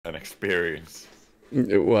an experience.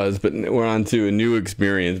 It was, but we're on to a new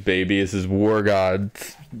experience, baby. This is War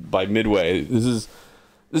Gods by Midway. This is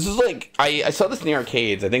like I saw this in the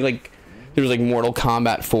arcades. I think like there was like Mortal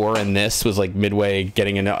Kombat 4, and this was like Midway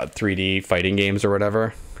getting into 3D fighting games or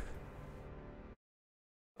whatever.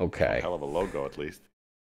 Okay. Hell of a logo, at least.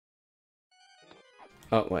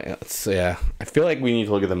 Oh wait, let's see. Yeah, I feel like we need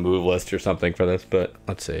to look at the move list or something for this, but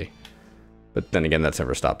let's see. But then again, that's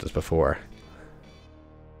never stopped us before.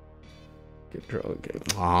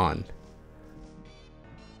 Get on.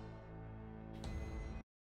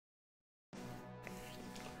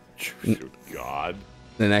 God.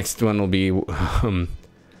 The next one will be let's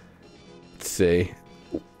see.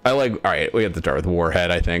 All right, we have to start with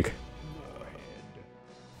Warhead, I think.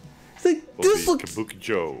 It's like, this looks Kabuki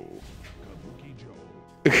Joe.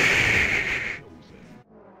 Let's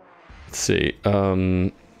see.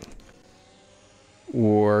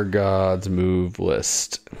 War Gods move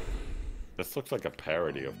list. This looks like a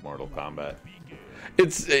parody of Mortal Kombat.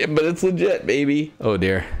 But it's legit, baby. Oh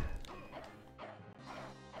dear.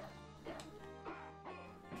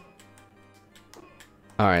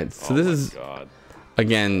 All right, so this is God.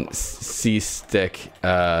 Again, C stick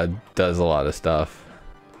does a lot of stuff.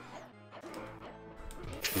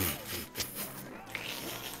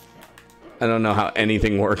 I don't know how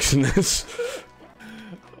anything works in this.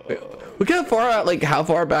 Look how far out, like how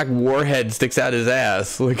far back Warhead sticks out his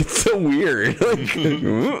ass. Like it's so weird. Like,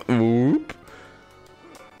 whoop.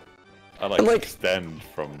 I like extend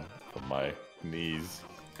from my knees.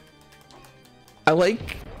 I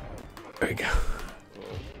like. There we go.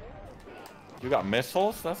 You got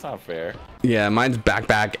missiles? That's not fair. Yeah, mine's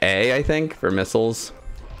backpack A, I think, for missiles.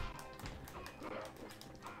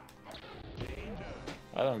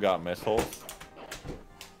 I don't got missiles.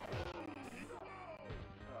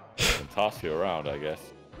 Can toss you around, I guess.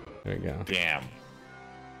 There we go. Damn.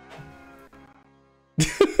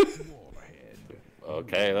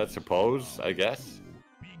 Okay, let's suppose, I guess.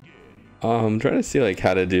 I'm trying to see like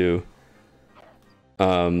how to do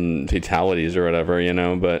fatalities or whatever, you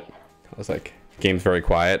know, but I was like, game's very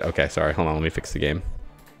quiet. Okay, sorry, hold on, let me fix the game.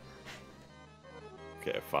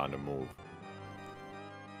 Okay, I found a move.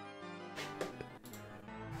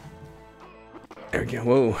 There we go.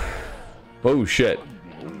 Whoa. Whoa, shit.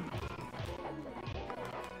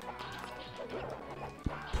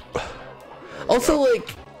 Also,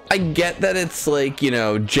 like, I get that it's like, you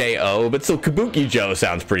know, J-O, but still Kabuki Joe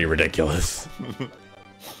sounds pretty ridiculous.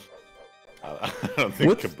 I don't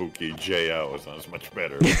think Kabuki J.O. sounds much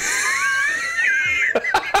better.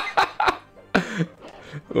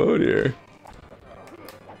 Oh dear.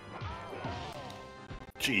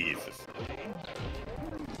 Jesus.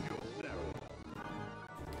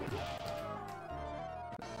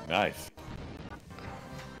 Nice.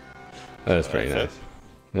 That is pretty nice.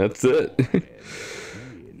 That's it.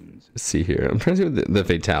 Let's see here. I'm trying to see what the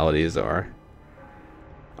fatalities are.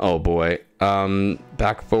 Oh boy.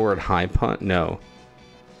 Back forward high punt. No.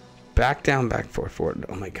 Back down, back forward, forward.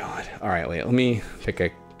 Oh my god. All right, wait. Let me pick a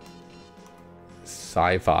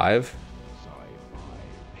Psi 5.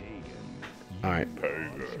 All right.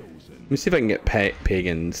 Let me see if I can get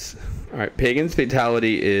Pagan's. All right. Pagan's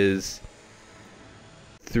fatality is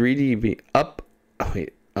 3D up. Oh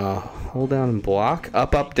wait. Hold down and block.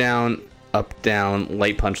 Up, up, down,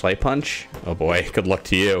 light punch, light punch. Oh boy, good luck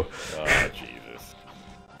to you. Oh, Jesus.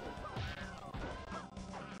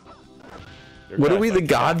 What are we the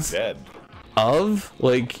gods of?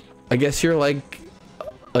 Like, I guess you're like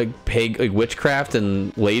witchcraft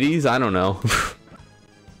and ladies? I don't know.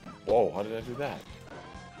 Whoa, how did I do that?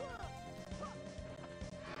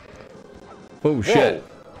 Oh shit.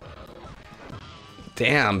 Whoa.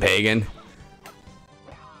 Damn, Pagan.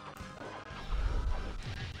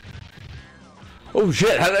 Oh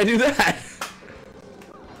shit, how did I do that?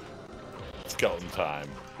 Skeleton time.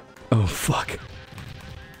 Oh fuck.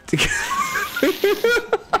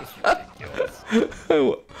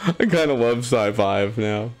 I kind of love Psi 5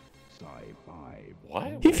 now.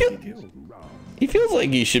 What? He feels like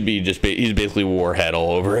he should be he's basically Warhead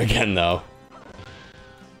all over again though.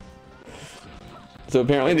 So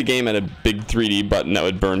apparently the game had a big 3D button that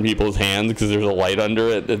would burn people's hands because there's a light under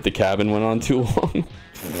it that the cabin went on too long.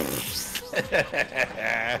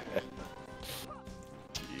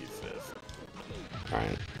 Jesus.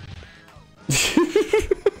 Alright.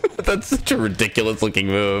 That's such a ridiculous looking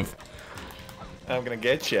move. I'm gonna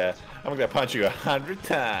get you. I'm gonna punch you 100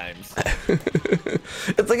 times.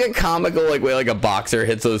 It's like a comical like way like a boxer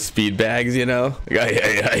hits those speed bags, you know? Like,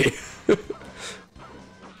 aye.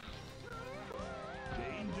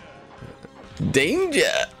 Danger.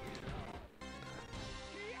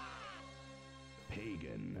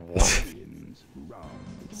 What?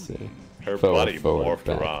 Let's see. Her Forward, body forward, morphed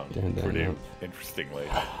back, around down, down, pretty up. interestingly.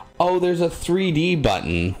 Oh, there's a 3D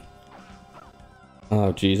button.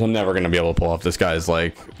 Oh, geez. I'm never going to be able to pull off this guy's,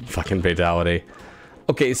 like, fucking fatality.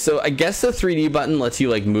 Okay, so I guess the 3D button lets you,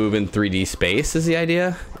 like, move in 3D space is the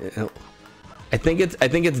idea. I think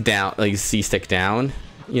it's down, like, C-stick down,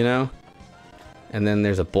 you know? And then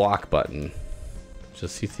there's a block button.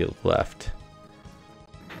 Just see to the left.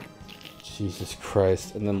 Jesus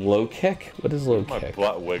Christ. And then low kick? What is low kick? My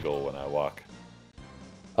butt wiggle when I walk.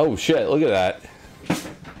 Oh shit, look at that.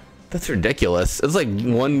 That's ridiculous. It's like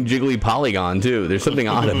one jiggly polygon too. There's something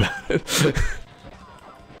odd about it.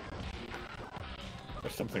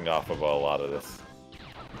 There's something off about a lot of this.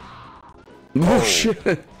 Oh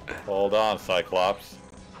shit. Hold on, Cyclops.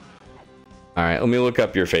 Alright, let me look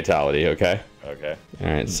up your fatality, okay? Okay.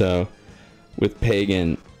 Alright, so with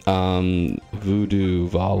Pagan, Voodoo,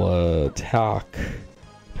 Vala, Tak,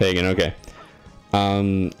 Pagan, okay.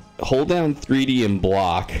 Hold down 3D and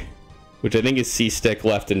block, which I think is C-stick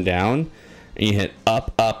left and down, and you hit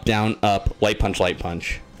up, up, down, up, light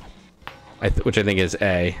punch, which I think is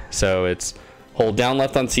A. So it's hold down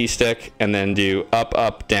left on C-stick, and then do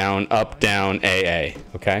up, down, AA,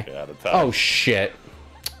 okay? Yeah, the top. Oh, shit.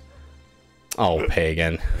 Oh,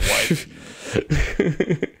 Pagan. What?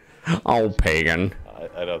 Oh, Pagan.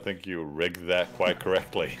 I don't think you rigged that quite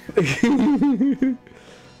correctly.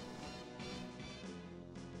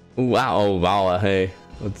 Wow, oh, Vala, hey.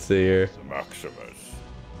 Let's see here. Maximus.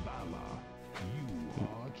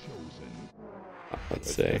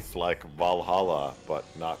 Let's see. It's like Valhalla, but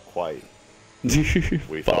not quite.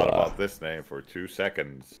 We thought about this name for 2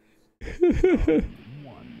 seconds.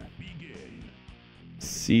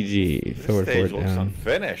 CG. This Forward, stage forward, looks down.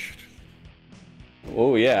 unfinished.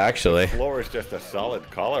 Oh, yeah, actually. The floor is just a solid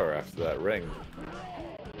color after that ring.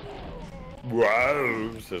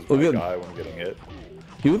 Wow, says my Look at- guy when getting hit.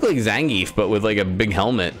 You look like Zangief, but with like a big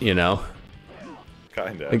helmet, you know?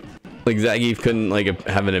 Kinda. Like Zangief couldn't like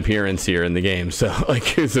have an appearance here in the game, so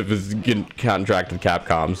like as if it's getting contract with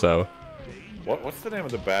Capcom, so. What's the name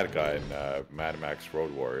of the bad guy in Mad Max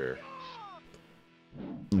Road Warrior?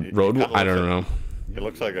 I don't know. He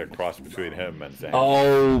looks like a cross between him and Zangief.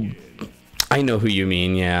 Oh, I know who you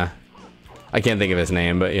mean, yeah. I can't think of his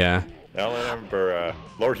name, but yeah. I only remember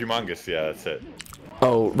Lord Humongous, yeah, that's it.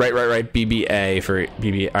 Oh, right. BBA for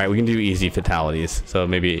BB. All right, we can do easy fatalities. So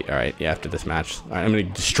maybe, all right, yeah, after this match. All right, I'm gonna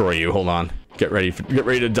destroy you. Hold on. Get ready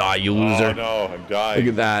to die, you loser. Oh no, I'm dying. Look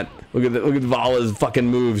at that. Look at Vala's fucking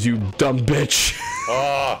moves, you dumb bitch.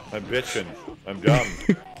 Oh, I'm bitching. I'm dumb.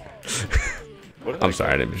 I'm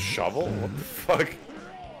sorry, I didn't. Shovel? What the fuck?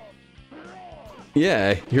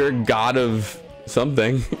 Yeah, you're a god of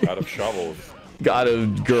something. Out of shovels. God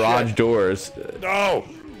of garage Shit. doors. No!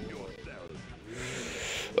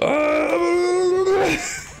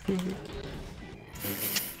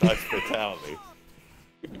 That's fatality.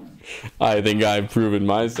 I think I've proven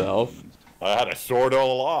myself. I had a sword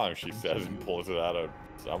all along, she says, and pulls it out of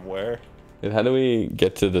somewhere. And how do we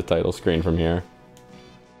get to the title screen from here?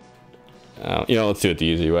 You know, let's do it the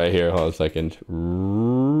easy way here. Hold on a second.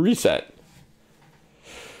 Reset.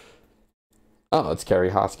 Oh, it's Kerry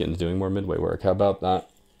Hoskins doing more midway work. How about that?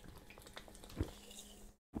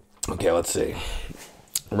 Okay, let's see.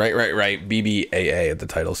 Right. BBAA at the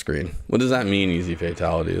title screen. What does that mean, easy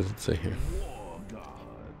fatalities? Let's see here.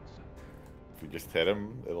 If you just hit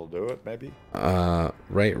him, it'll do it, maybe? Right.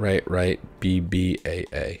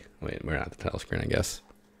 BBAA. Wait, we're not at the title screen, I guess.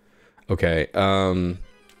 Okay, okay,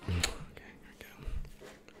 here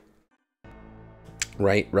we go.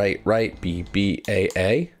 Right.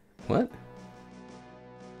 BBAA. What?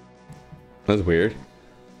 That's weird.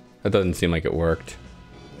 That doesn't seem like it worked.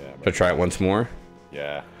 Yeah. Should I try it once more?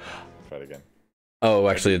 Yeah. Try it again. Oh,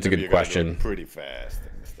 actually, it's a Maybe good you gotta do question. it pretty fast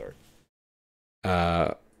at the start.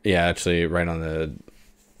 Yeah, actually, right on the.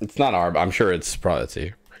 It's not R, but I'm sure it's probably. Let's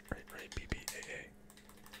see. Right. BBAA.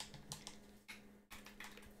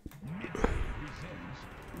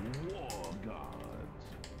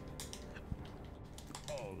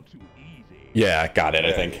 Yeah, got it.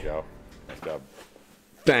 I think. There you go. Nice job.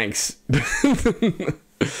 Thanks.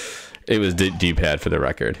 It was D-pad for the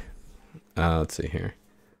record. Let's see here.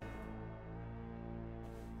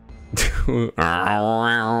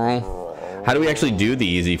 How do we actually do the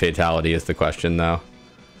easy fatality is the question, though.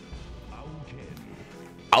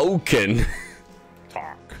 Auken.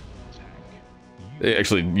 Talk.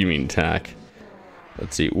 Actually, you mean tack.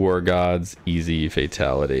 Let's see. War Gods, easy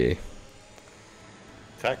fatality.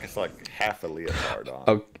 Attack is like half a leotard on.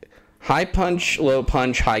 Okay. High punch, low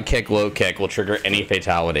punch, high kick, low kick will trigger any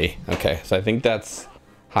fatality. Okay, so I think that's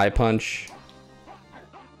high punch.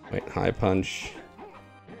 Wait, high punch.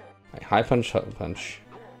 Wait, high punch, high punch.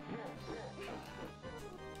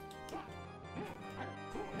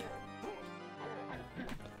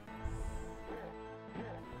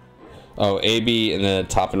 Oh, A, B, and the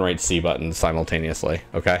top and right C buttons simultaneously.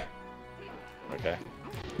 Okay. Okay.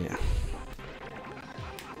 Yeah.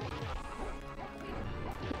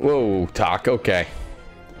 Whoa, talk. Okay.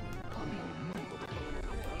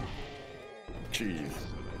 Jeez.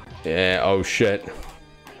 Yeah. Oh shit.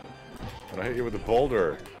 When I hit you with a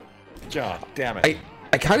boulder. God damn it.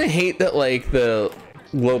 I kind of hate that like the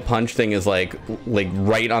low punch thing is like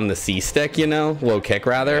right on the C stick, you know, low kick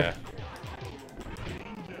rather. Yeah.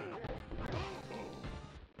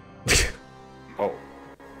 Oh.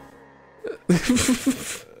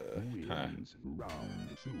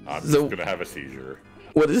 I'm just gonna have a seizure.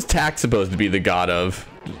 What is Tack supposed to be the god of?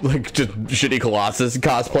 Like just shitty Colossus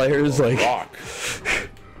cosplayers? Like Rock.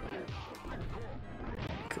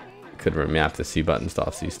 Could remap the C buttons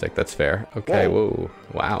off C stick. That's fair. Okay. Whoa.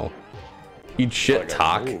 Wow. Eat shit,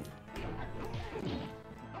 Talk. All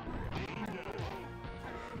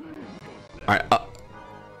right.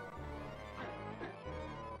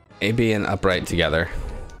 A, B, and upright together.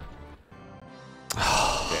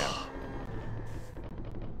 Damn.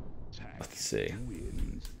 Let's see.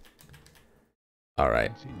 All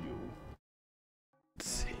right. Let's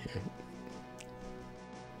see here.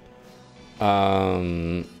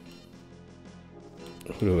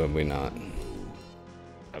 Who have we not?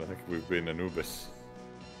 I don't think we've been Anubis.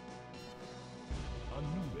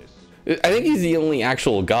 I think he's the only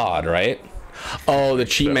actual god, right? Oh, the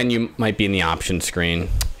cheat menu might be in the options screen.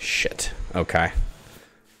 Shit. Okay.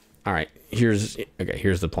 All right. Here's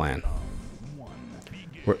the plan.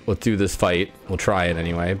 We'll do this fight. We'll try it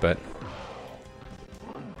anyway, but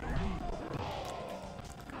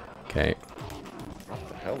okay. What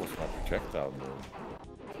the hell was my projectile move?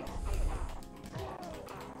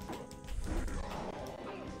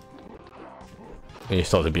 And you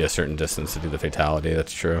still have to be a certain distance to do the fatality.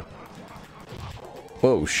 That's true.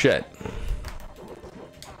 Whoa, shit.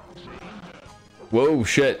 Whoa,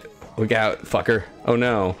 shit. Look out, fucker. Oh,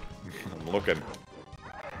 no. I'm looking.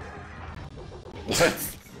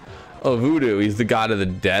 What? Oh, Voodoo. He's the god of the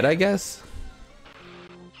dead, I guess?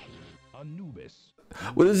 Anubis.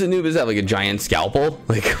 What does Anubis have? Like a giant scalpel?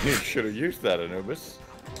 Like, You should have used that, Anubis.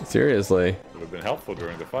 seriously. It would have been helpful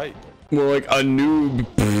during the fight. More like a noob.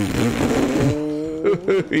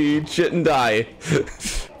 Eat shit and die.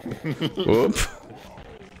 Whoop.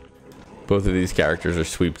 Both of these characters are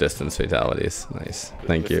sweep distance fatalities. Nice.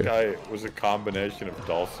 Thank you. This guy was a combination of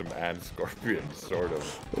Dhalsim and Scorpion, sort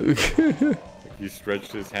of. Like he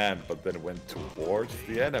stretched his hand, but then went towards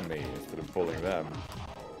the enemy instead of pulling them.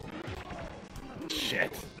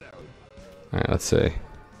 Shit. Alright, let's see.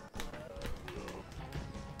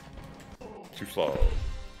 Too slow.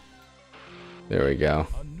 There we go.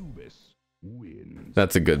 Anubis wins.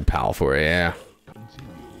 That's a good pal for you, yeah.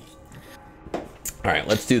 Alright,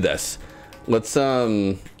 let's do this. Let's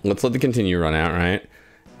let the continue run out, right?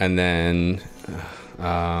 And then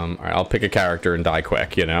alright, I'll pick a character and die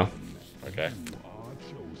quick, you know? Okay.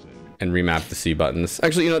 And remap the C buttons.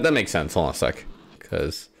 Actually, you know what, that makes sense. Hold on a sec.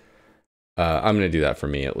 Because I'm gonna do that for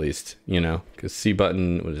me at least, you know? Because C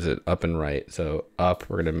button, what is it? Up and right. So up,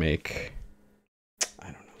 we're gonna make, I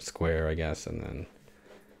don't know, square, I guess, and then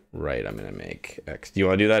right, I'm gonna make X. Do you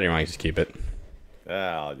wanna do that, or you want to just keep it?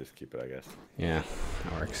 Yeah, I'll just keep it, I guess. Yeah,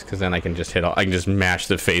 that works. Because then I can just I can just mash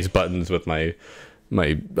the face buttons with my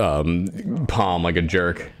palm like a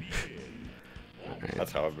jerk.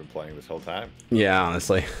 That's how I've been playing this whole time. Yeah,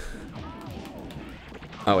 honestly.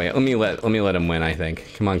 Oh wait, let me let him win. I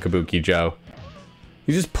think. Come on, Kabuki Joe.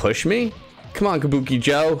 You just push me? Come on, Kabuki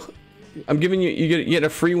Joe. I'm giving you get a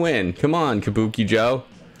free win. Come on, Kabuki Joe.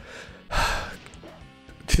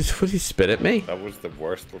 Just would he spit at me? That was the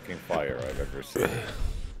worst looking fire I've ever seen.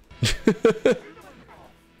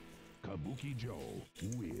 Kabuki Joe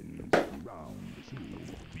wins. Round 2.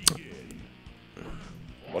 Begin.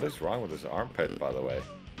 What is wrong with his armpit, by the way?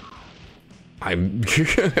 I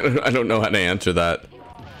don't know how to answer that.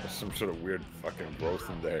 There's some sort of weird fucking growth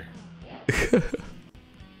in there.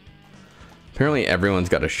 Apparently everyone's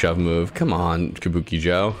got a shove move. Come on, Kabuki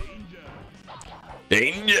Joe.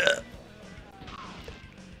 Danger!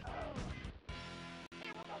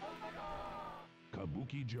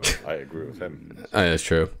 Kabuki Joe. I agree with him. That's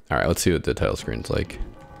true. Alright, let's see what the title screen's like.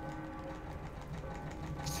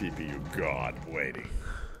 CPU God waiting.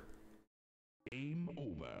 Game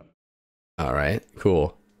over. Alright,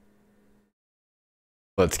 cool.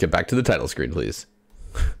 Let's get back to the title screen, please.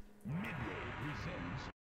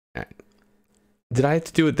 Alright. Did I have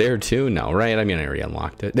to do it there too? No, right? I mean, I already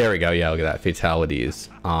unlocked it. There we go. Yeah, look at that. Fatalities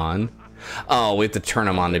on. Oh, we have to turn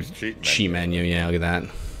them on the cheat menu. Yeah, look at that.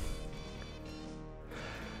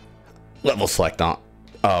 Level select on.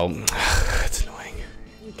 Oh, that's annoying.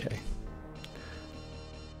 Okay.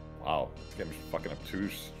 Wow, this game is fucking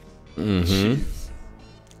obtuse. Mm-hmm.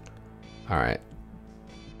 All right.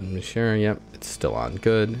 I'm sure. Yep, it's still on.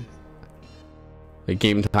 Good. The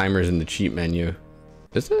game timer's in the cheat menu.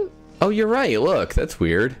 Is it? Oh, you're right. Look, that's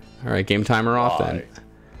weird. All right, game timer off then.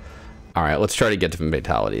 All right, let's try to get to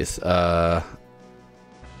fatalities. You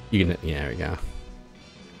can. Yeah, there we go.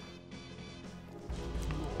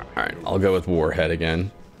 All right, I'll go with warhead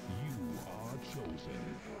again.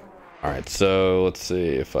 All right, so let's see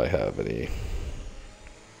if I have any.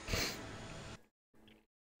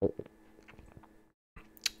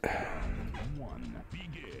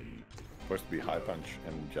 Supposed to be high punch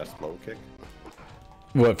and just low kick.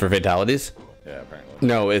 What, for fatalities? Yeah, apparently.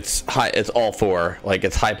 No, it's high. It's all four. Like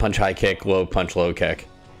it's high punch, high kick, low punch, low kick.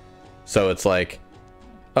 So it's like,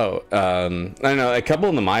 oh, I don't know. A couple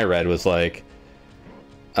in the my red was like,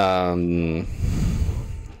 let's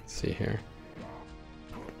see here.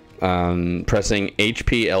 Pressing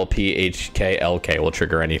HP, LP, HK, LK will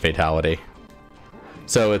trigger any fatality.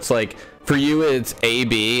 So it's like for you, it's A,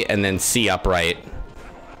 B, and then C upright.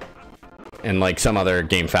 And like some other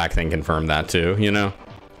game fact thing confirmed that too, you know?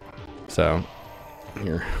 So,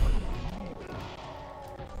 here.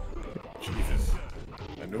 Jesus.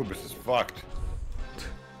 Anubis is fucked.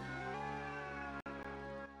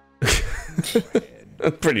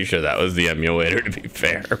 I'm pretty sure that was the emulator, to be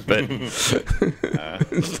fair, but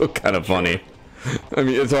it's still kind of funny. I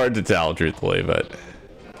mean, it's hard to tell, truthfully, but...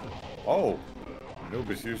 Oh!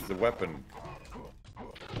 Anubis used the weapon.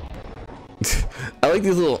 I like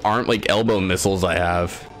these little arm, like elbow missiles I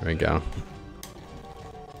have. There we go.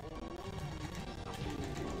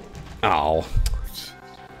 Oh.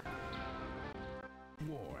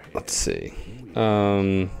 Let's see.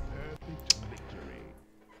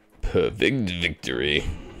 Perfect victory.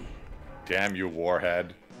 Damn you,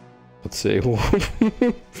 warhead. Let's see. You're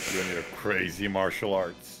in your crazy martial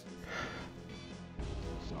arts.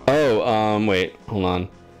 Oh, wait, hold on.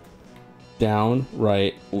 Down,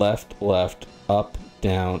 right, left, left, up,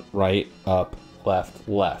 down, right, up, left,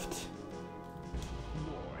 left.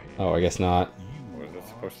 Oh, I guess not. What is that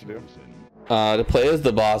supposed to do? To play as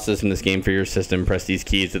the bosses in this game for your system, press these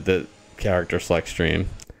keys at the character select stream.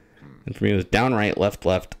 And for me, it was down, right, left,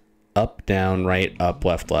 left, up, down, right, up,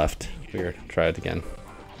 left, left. Weird. Try it again.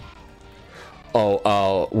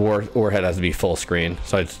 Oh, warhead has to be full screen,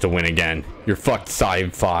 so it's to win again. You're fucked,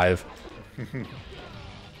 side 5.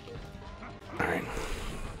 Alright.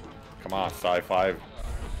 Come on, sci-fi.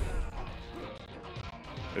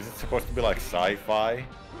 Is it supposed to be like sci-fi?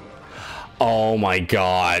 Oh my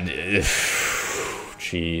god.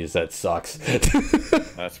 Jeez, that sucks.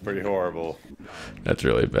 That's pretty horrible. That's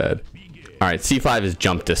really bad. Alright, C5 is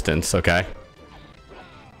jump distance, okay?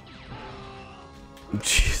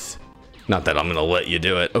 Jeez. Not that I'm gonna let you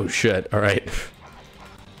do it. Oh shit, alright.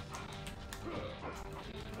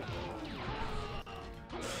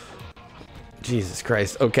 Jesus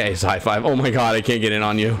Christ. Okay, Sci-5. Oh my god, I can't get in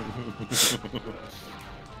on you.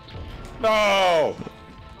 No!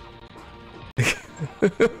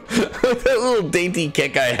 That little dainty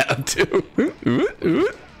kick I have too. Look at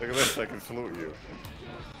this, I can salute you.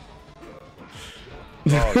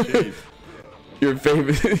 Oh, jeez. Your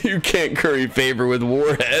favorite, you can't curry favor with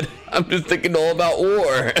Warhead. I'm just thinking all about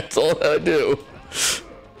war. That's all I do.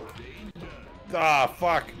 Ah,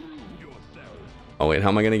 fuck. Oh wait, how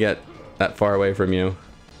am I gonna get that far away from you?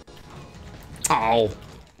 Ow.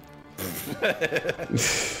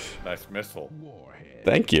 Nice missile.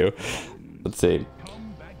 Thank you. Let's see.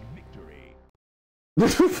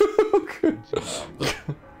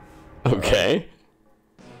 Okay.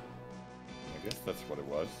 I guess that's what it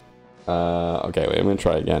was. Okay, wait, I'm gonna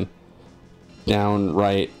try again. Down,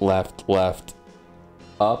 right, left, left,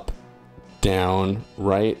 up, down,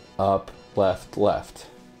 right, up, left, left.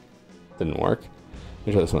 Didn't work. Let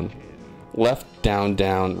me try this one. Left, down,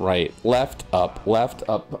 down, right, left, up, left,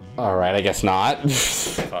 up. Alright, I guess not.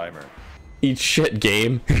 Timer. Eat shit,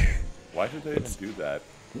 game. Why did they even do that?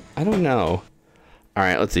 I don't know.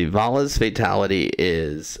 Alright, let's see. Vala's fatality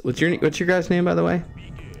is... What's your guy's name, by the way?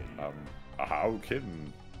 How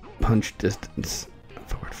kidding? Punch distance.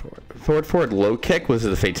 Forward, forward. Forward, forward, low kick was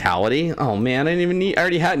the fatality? Oh man, I didn't even need... I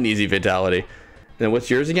already had an easy fatality. And then what's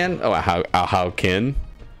yours again? Oh, how kin?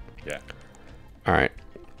 Yeah. Alright.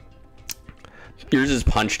 Yours is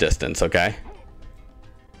punch distance, okay?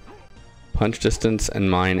 Punch distance,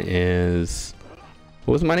 and mine is...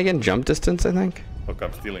 What was mine again? Jump distance, I think. Look,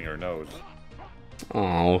 I'm stealing her nose.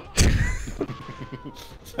 Oh.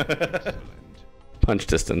 Punch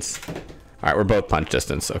distance. All right, we're both punch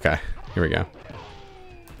distance. Okay, here we go.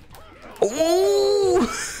 Ooh!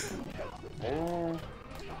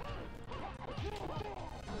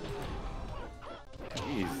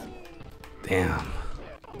 Jeez. Damn.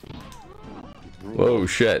 Whoa,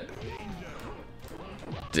 shit.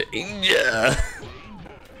 Danger.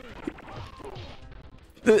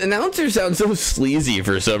 The announcer sounds so sleazy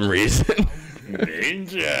for some reason.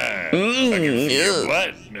 Danger. I can see your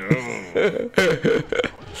butt. No.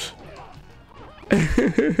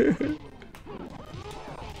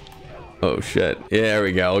 Oh shit. Yeah, there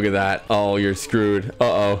we go. Look at that. Oh, you're screwed.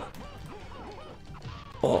 Uh-oh.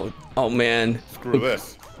 Oh man. Screw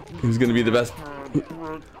this. Who's gonna be the best?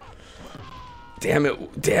 Damn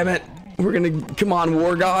it. Damn it. We're gonna, come on,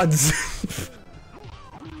 war gods.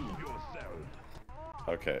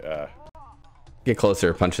 Okay, Get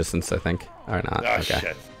closer, punch distance, I think. Or not. oh,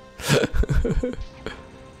 Okay. shit.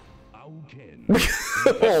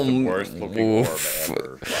 Oh, The worst looking orb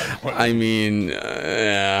ever. I mean,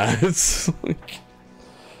 yeah, it's like...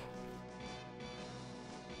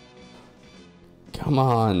 Come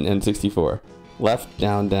on, N64. Left,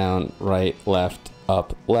 down, down, right, left,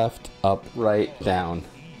 up, right, down.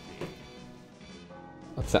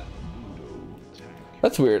 What's that?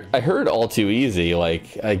 That's weird. I heard all too easy,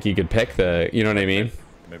 like you could pick the, you know what I mean?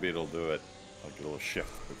 Maybe it'll do it. Like it'll shift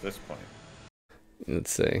at this point. Let's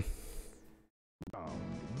see.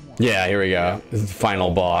 Yeah, here we go. This is final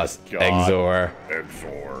boss, God. Exor.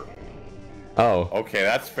 Exor. Oh. Okay,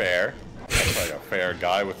 that's fair. That's like a fair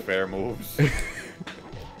guy with fair moves.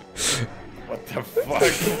 What the fuck?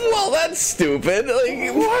 Well, that's stupid.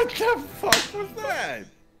 Like, What the fuck was that?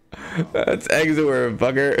 that's Exor,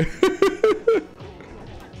 bugger.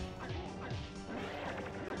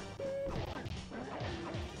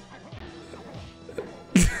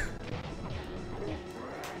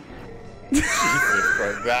 Jesus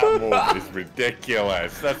Christ, that move is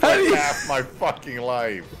ridiculous. That's like half my fucking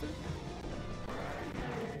life.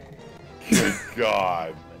 Good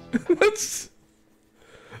God. That's...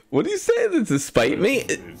 What do you say? That's to spite me?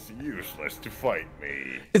 It's useless to fight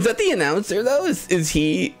me. Is that the announcer though? Is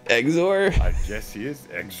he Exor? I guess he is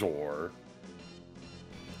Exor.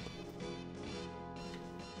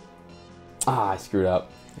 Ah, I screwed up.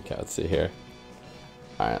 Okay, let's see here.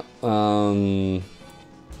 Alright,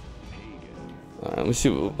 let me see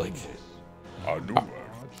what, like...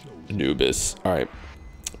 Anubis. Alright.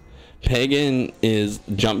 Pagan is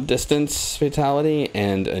jump distance fatality,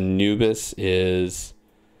 and Anubis is...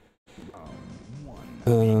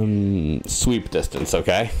 sweep distance,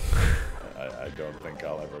 okay? I don't think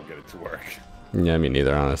I'll ever get it to work. Yeah, me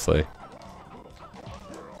neither, honestly.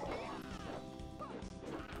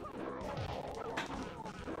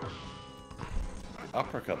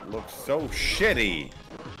 Uppercut looks so shitty.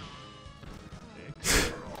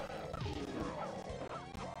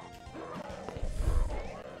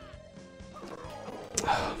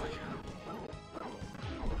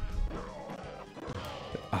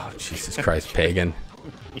 Oh, Jesus Christ, Pagan.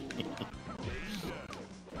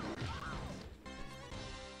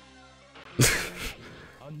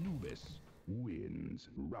 Anubis wins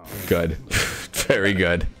round. Good. Very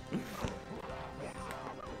good.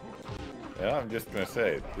 Yeah, I'm just gonna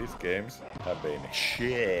say, these games have been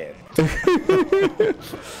shit.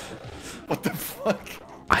 What the fuck?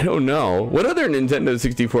 I don't know. What other Nintendo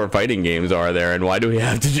 64 fighting games are there, and why do we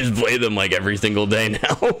have to just play them like every single day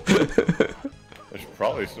now? There's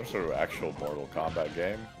probably some sort of actual Mortal Kombat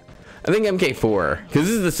game. I think MK4, because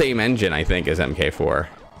this is the same engine, I think, as MK4.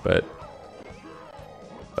 But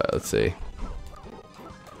let's see.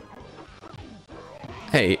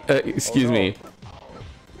 Hey, excuse me.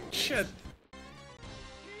 Shit.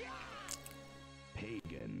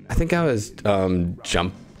 I think I was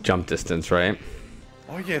jump distance, right?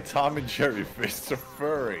 Oh yeah, Tom and Jerry Fists are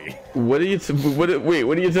furry. What are you? Wait,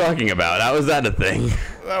 what are you talking about? How is that a thing?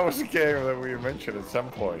 That was a game that we mentioned at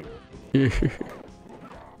some point.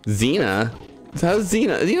 Xena? How's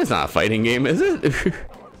Xena? Xena's not a fighting game, is it?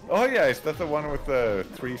 Oh yeah, is that the one with the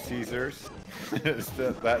 3 Caesars? Is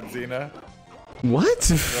that Xena? What?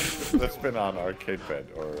 That's been on Arcade Fed,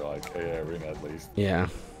 or like AA Arena at least. Yeah.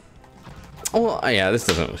 Oh, yeah, this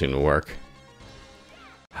doesn't seem to work.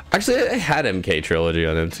 Actually, I had MK Trilogy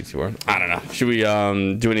on N64. I don't know. Should we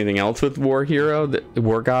do anything else with War Hero?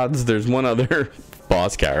 War Gods? There's one other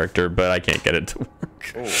boss character, but I can't get it to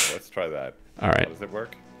work. Oh, let's try that. All right. How does it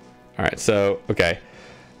work? All right, so, okay.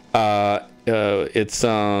 It's,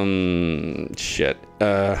 shit.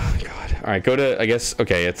 God. All right, go to, I guess,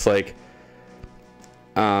 okay, it's like,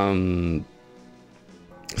 Sorry,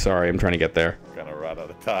 I'm trying to get there. Gonna run out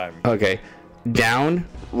of time. Okay. Down,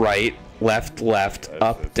 right, left,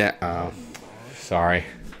 up, down. Oh, sorry.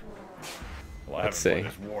 Well, Let's I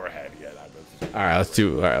haven't see. played this warhead yet. All right, let's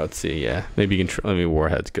do. All right, let's see. Yeah, maybe you can. Let me.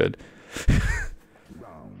 Warhead's good.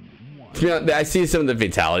 I see some of the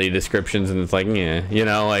fatality descriptions, and it's like, yeah, you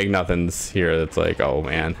know, like nothing's here. That's like, oh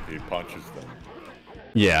man. He punches them.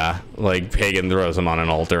 Yeah, like Pagan throws them on an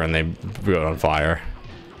altar, and they go on fire.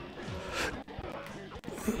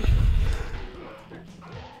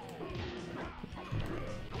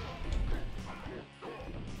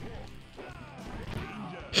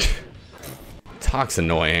 Talk's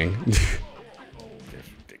annoying. It's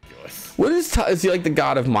ridiculous. What is is he like the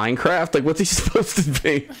god of Minecraft? Like, what's he supposed to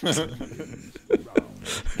be?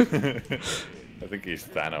 I think he's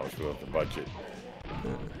Thanos without the budget.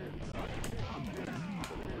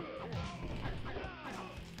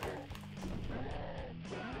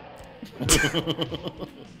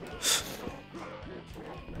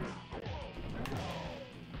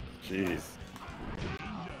 Jeez.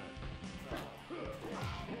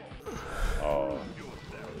 Oh,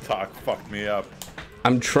 Talk fucked me up.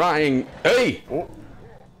 I'm trying. Hey! Oh.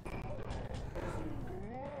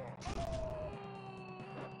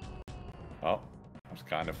 Oh, that's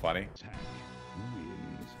kind of funny. Attack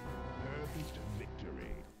wins. Perfect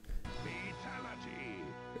victory.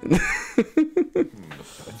 Fatality.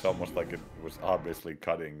 It's almost like it was obviously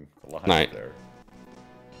cutting the line Right. there.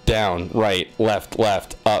 Down, right, left,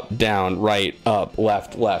 up, down, right, up,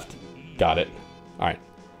 left. Got it. All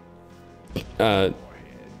right.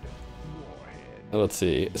 Let's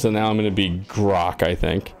see. So now I'm gonna be Grok, I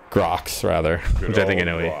think. Grox, rather. Which I think I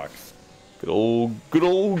know. Rocks. Good old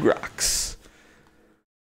Grox.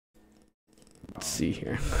 Let's see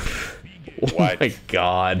here. Oh What? my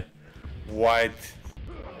god. What?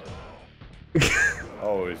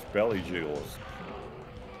 Oh, his belly jiggles.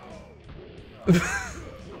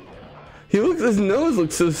 His nose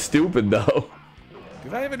looks so stupid though.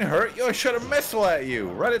 Did I even hurt you? I shot a missile at you,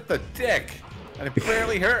 right at the dick, and it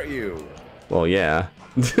barely hurt you. Well, yeah.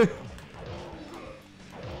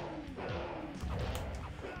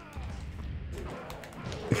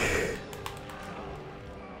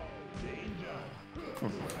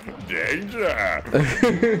 Danger!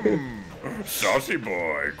 Saucy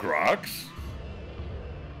boy, Crocs.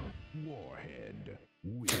 Warhead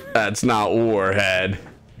wins. That's not Warhead.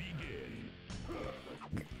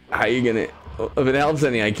 How you gonna? If it helps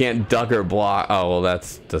any, I can't duck or block. Oh well,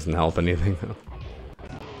 that doesn't help anything though.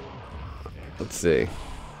 Let's see.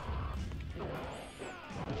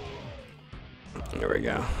 There we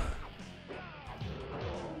go.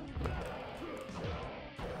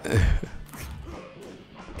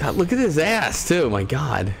 God, look at his ass too. My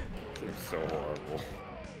God. It's so horrible.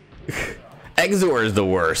 Exor is the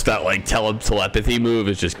worst. That like telepathy move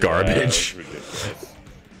is just garbage. Yeah, that's ridiculous.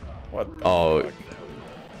 What the Oh. fuck?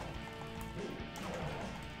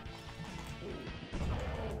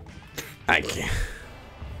 I can't.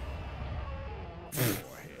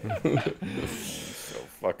 So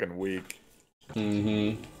fucking weak.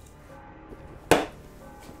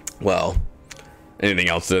 Well, anything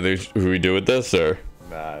else that we do with this, or?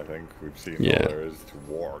 Nah, I think we've seen Yeah. all there is to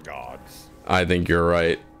war gods. I think you're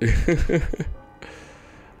right.